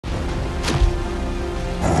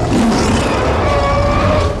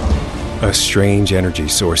A strange energy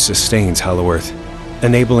source sustains Hollow Earth,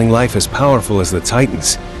 enabling life as powerful as the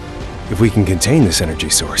Titans. If we can contain this energy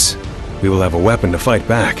source, we will have a weapon to fight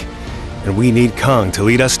back, and we need Kong to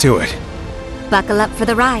lead us to it. Buckle up for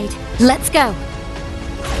the ride. Let's go!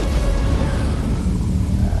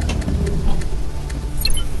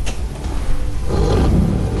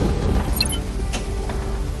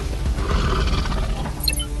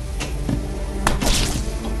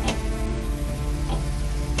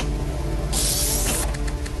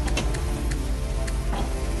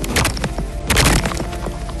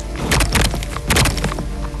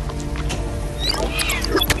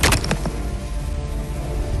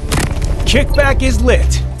 Kickback is lit.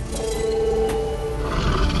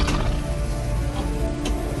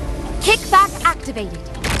 Kickback activated.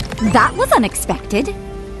 That was unexpected.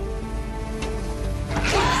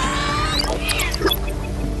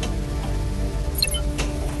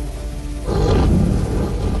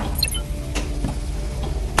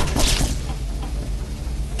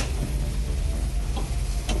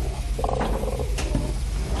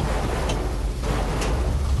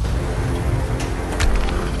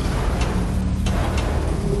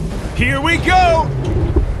 Here we go!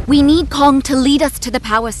 We need Kong to lead us to the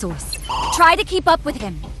power source. Try to keep up with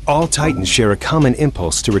him. All Titans share a common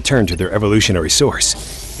impulse to return to their evolutionary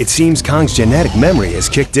source. It seems Kong's genetic memory has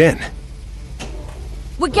kicked in.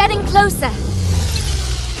 We're getting closer.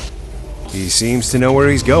 He seems to know where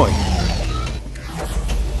he's going.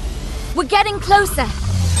 We're getting closer.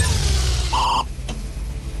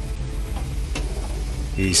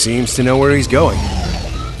 He seems to know where he's going.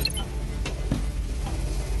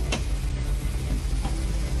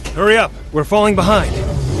 Hurry up! We're falling behind.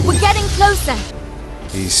 We're getting closer.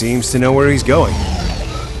 He seems to know where he's going.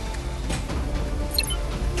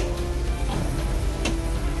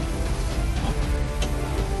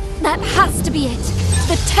 That has to be it.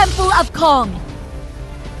 The Temple of Kong.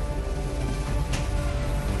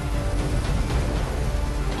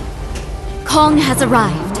 Kong has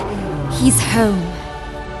arrived. He's home.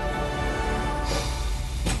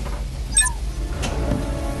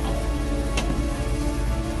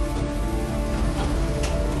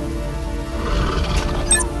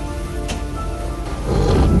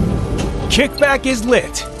 Kickback is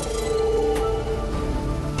lit.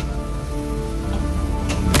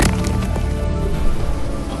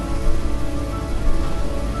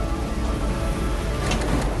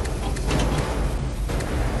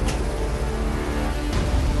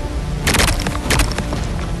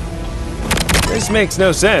 This makes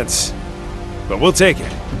no sense, but we'll take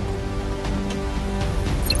it.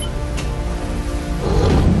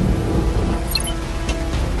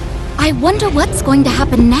 I wonder what's going to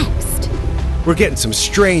happen next. We're getting some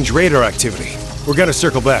strange radar activity. We're gonna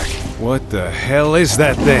circle back. What the hell is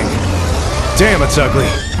that thing? Damn, it's ugly.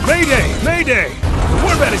 Mayday! Mayday! The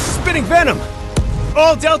Warbat is spitting venom!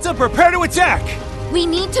 All Delta, prepare to attack! We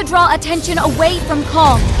need to draw attention away from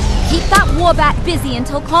Kong. Keep that Warbat busy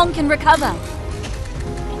until Kong can recover.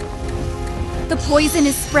 The poison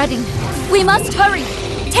is spreading. We must hurry!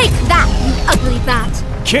 Take that, you ugly bat!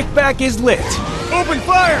 Kickback is lit. Open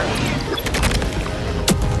fire!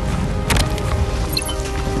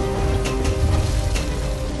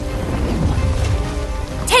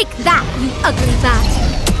 Take that, you ugly bat!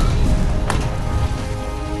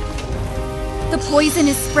 The poison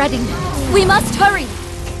is spreading. We must hurry!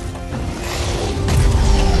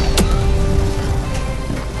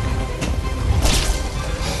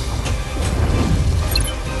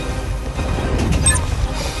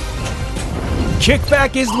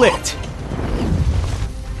 Kickback is lit.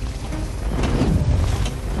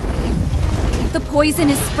 The poison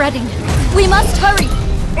is spreading. We must hurry!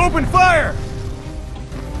 Open fire!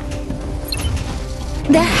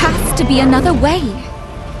 There has to be another way.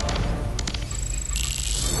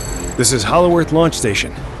 This is Hollow Earth Launch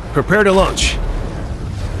Station. Prepare to launch.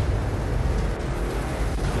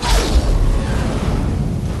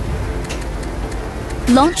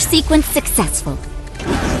 Launch sequence successful.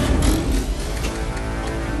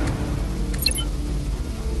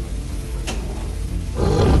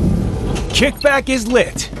 Kickback is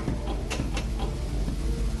lit.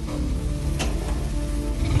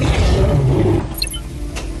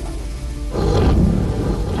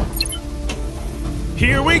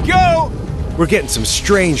 Here we go! We're getting some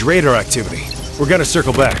strange radar activity. We're gonna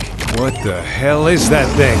circle back. What the hell is that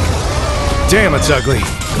thing? Damn, it's ugly.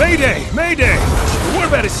 Mayday! Mayday! The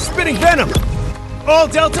Warbat is spitting venom! All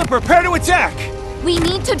Delta, prepare to attack! We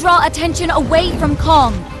need to draw attention away from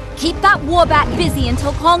Kong. Keep that Warbat busy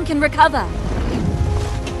until Kong can recover.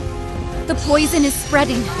 The poison is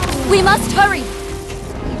spreading. We must hurry!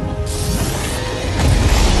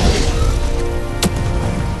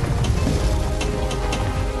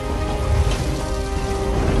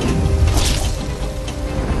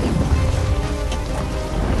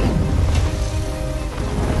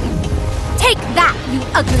 you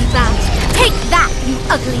ugly bat! Take that, you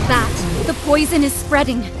ugly bat! The poison is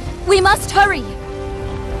spreading. We must hurry!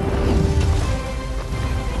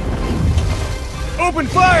 Open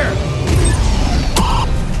fire!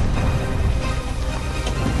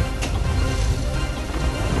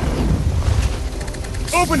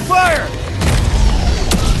 Open fire!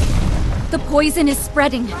 The poison is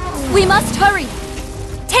spreading. We must hurry!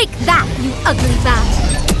 Take that, you ugly bat!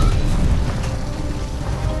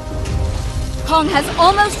 Kong has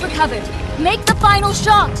almost recovered. Make the final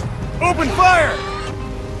shot! Open fire!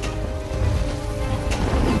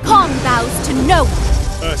 Kong vows to no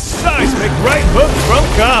one. A seismic right hook from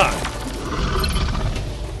Kong!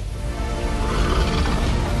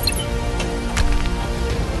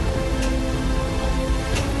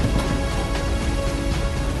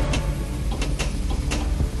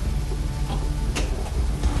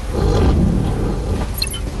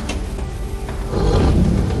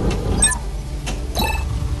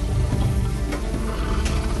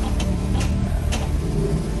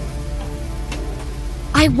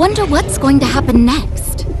 I wonder what's going to happen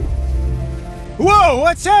next. Whoa,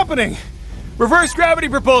 what's happening? Reverse gravity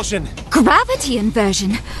propulsion! Gravity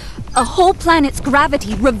inversion? A whole planet's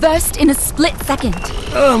gravity reversed in a split second.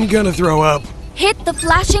 I'm gonna throw up. Hit the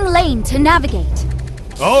flashing lane to navigate.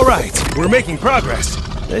 All right, we're making progress.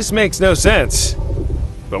 This makes no sense,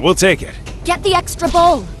 but we'll take it. Get the extra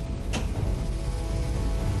ball.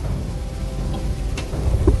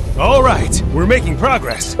 All right, we're making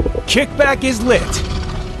progress. Kickback is lit.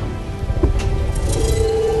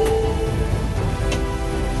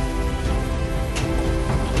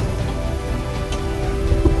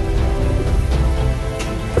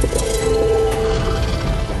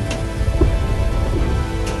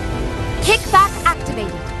 Kickback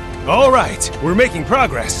activated. All right, we're making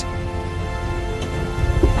progress.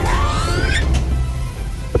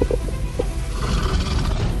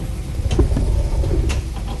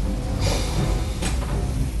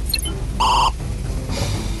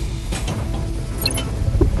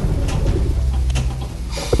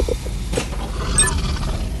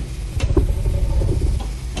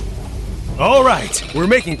 All right, we're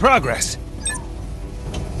making progress.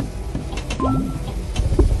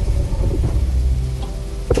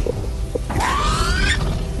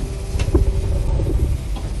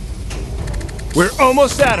 We're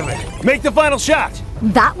almost out of it. Make the final shot.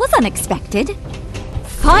 That was unexpected.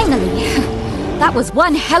 Finally. That was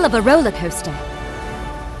one hell of a roller coaster.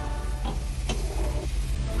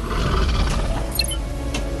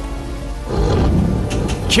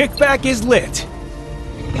 Kickback is lit.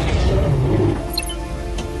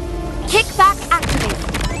 Kickback activated.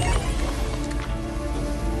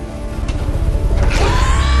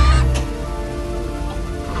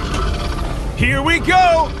 Here we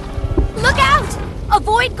go! Look out!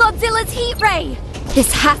 Avoid Godzilla's heat ray!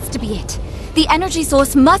 This has to be it. The energy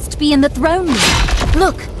source must be in the throne room.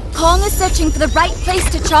 Look, Kong is searching for the right place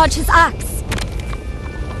to charge his axe.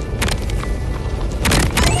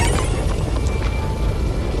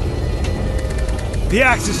 The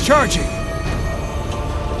axe is charging.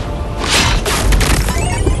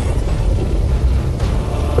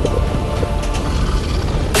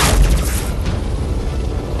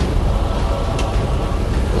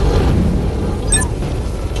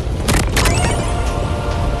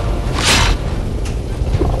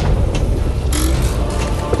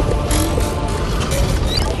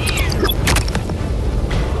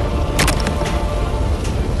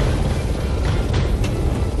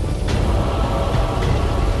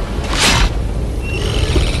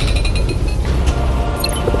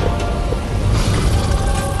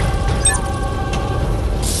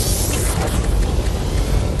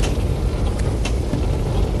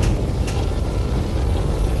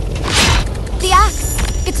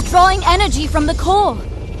 Drawing energy from the core.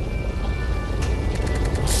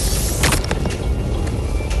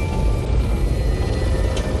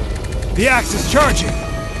 The axe is charging.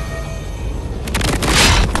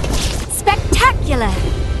 Spectacular!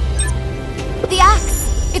 The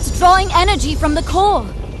axe, it's drawing energy from the core.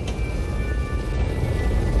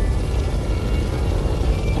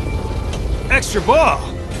 Extra ball.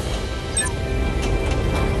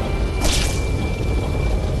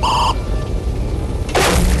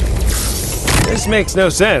 This makes no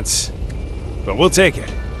sense, but we'll take it.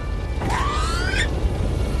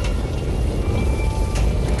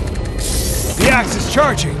 The axe is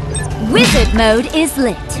charging. Wizard mode is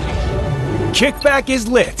lit. Kickback is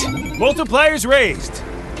lit. Multipliers raised.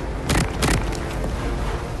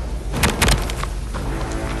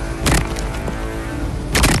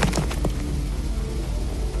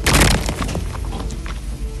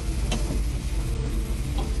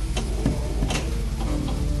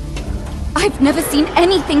 I've never seen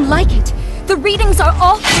anything like it. The readings are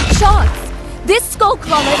off the charts. This skull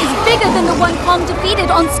crawler is bigger than the one Kong defeated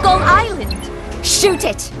on Skull Island. Shoot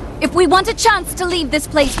it! If we want a chance to leave this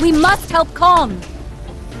place, we must help Kong.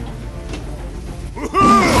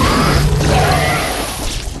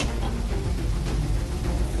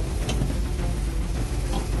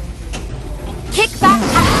 Kick back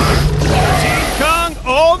active. Team Kong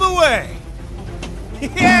all the way!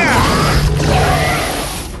 Yeah!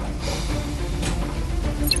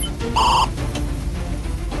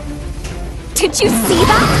 Did you see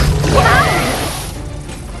that? Wow!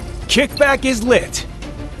 Kickback is lit.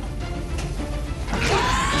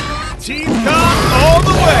 Team Kong all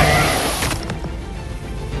the way!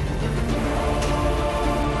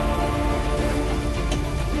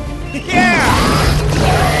 Yeah!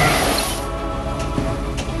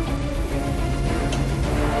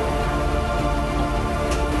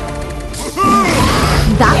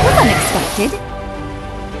 That was unexpected.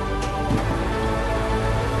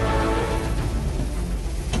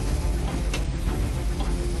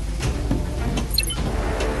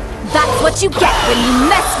 That's what you get when you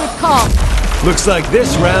mess with Kong. Looks like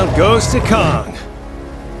this round goes to Kong.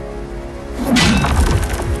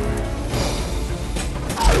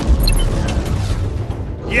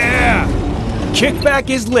 Yeah! Kickback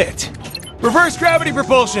is lit. Reverse gravity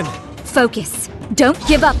propulsion. Focus. Don't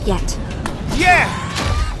give up yet. Yeah!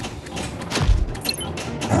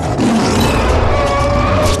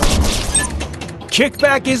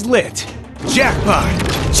 Kickback is lit. Jackpot.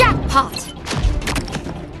 Jackpot!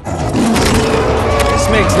 This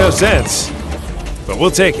makes no sense, but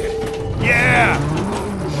we'll take it. Yeah!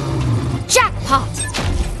 Jackpot!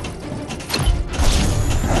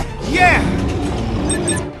 Yeah!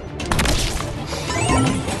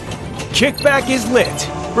 Kickback is lit.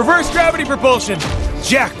 Reverse gravity propulsion.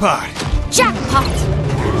 Jackpot. Jackpot!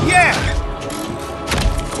 Yeah!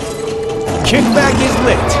 Kickback is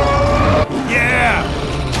lit. Yeah!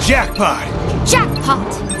 Jackpot.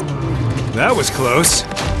 Jackpot! That was close.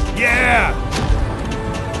 Yeah!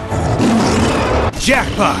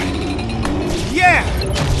 Jackpot. Yeah!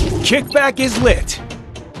 Kickback is lit.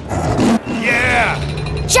 Yeah!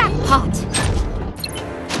 Jackpot!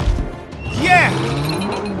 Yeah!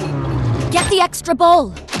 Get the extra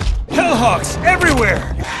bowl. Hellhawks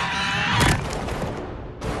everywhere!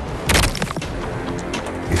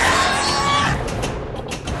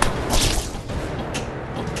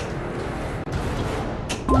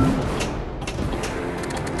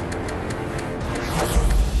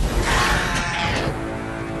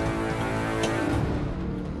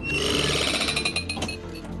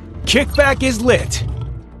 Kickback is lit.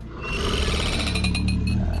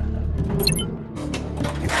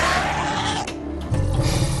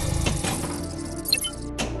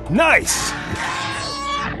 Nice!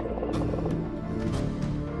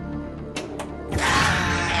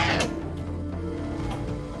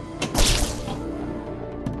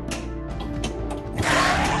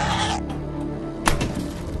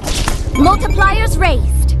 Multipliers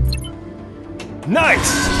raised.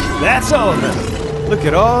 Nice! That's all of them. Look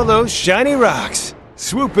at all those shiny rocks.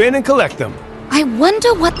 Swoop in and collect them. I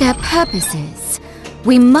wonder what their purpose is.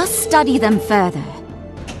 We must study them further.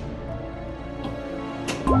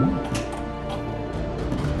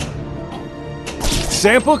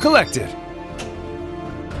 Sample collected.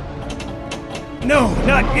 No,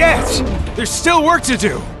 not yet! There's still work to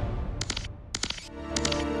do!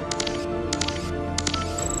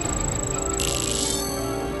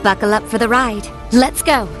 Buckle up for the ride. Let's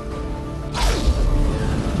go.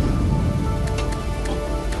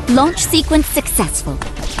 Launch sequence successful.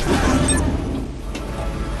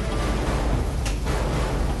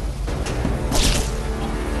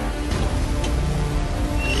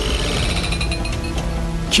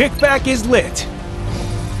 Kickback is lit.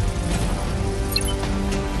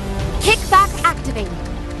 Kickback activated.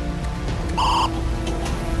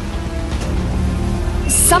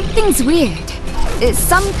 Something's weird. It's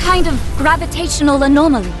some kind of gravitational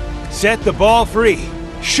anomaly. Set the ball free.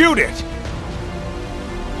 Shoot it!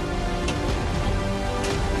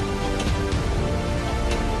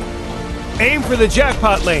 Aim for the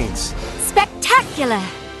jackpot lanes. Spectacular!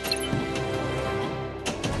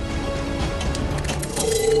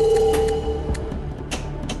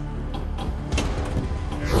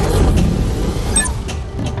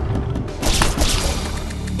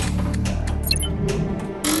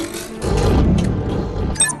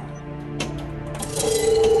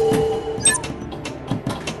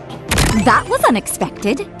 That was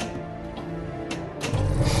unexpected.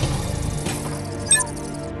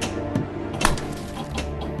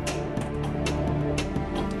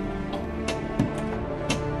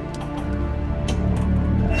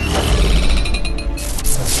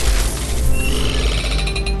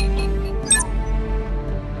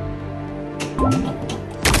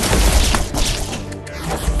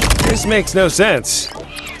 This makes no sense,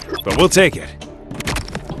 but we'll take it.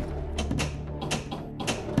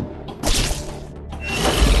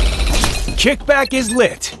 Kickback is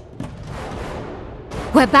lit.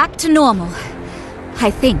 We're back to normal,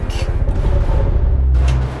 I think.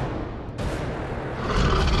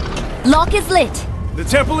 Lock is lit. The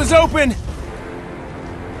temple is open.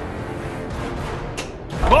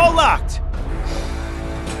 Ball locked.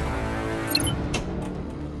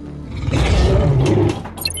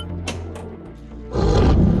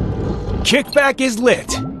 Kickback is lit.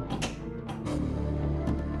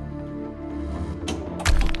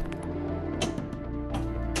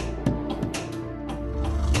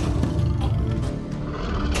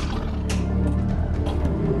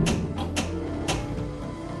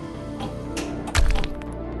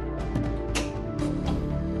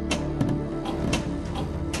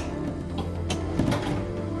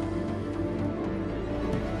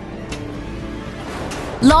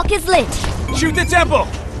 Lock is lit. Shoot the temple!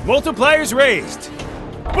 Multipliers raised!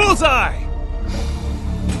 Bullseye!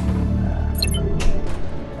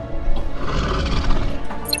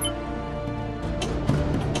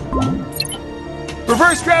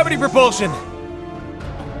 Reverse gravity propulsion!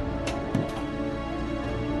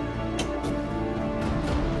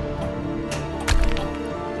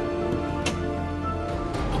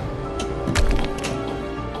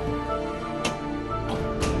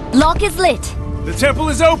 Lock is lit. The temple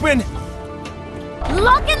is open!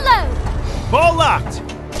 Lock and load. Ball locked!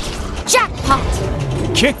 Jackpot.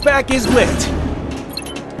 Kickback is lit.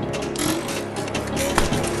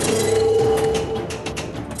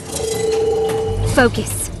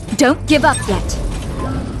 Focus. Don't give up yet.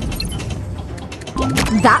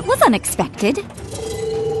 That was unexpected.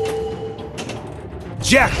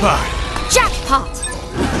 Jackpot! Jackpot.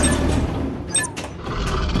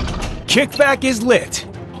 Kickback is lit.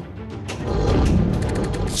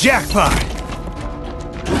 Jackpot!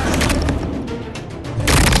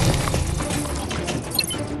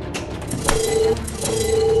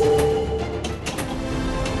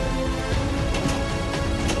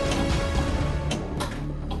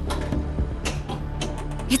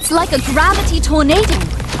 It's like a gravity tornado.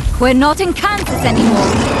 We're not in Kansas anymore.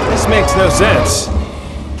 This makes no sense,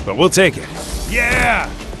 but we'll take it. Yeah!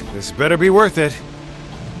 This better be worth it.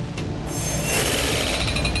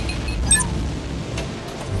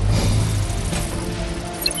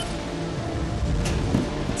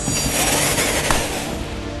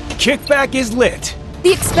 Kickback is lit.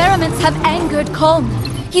 The experiments have angered Colm.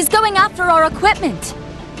 He's going after our equipment.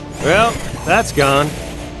 Well, that's gone.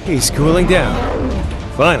 He's cooling down.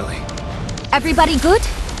 Finally. Everybody good?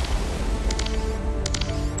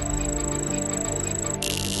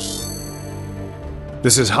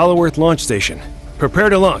 This is Hollow Earth Launch Station. Prepare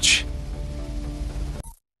to launch.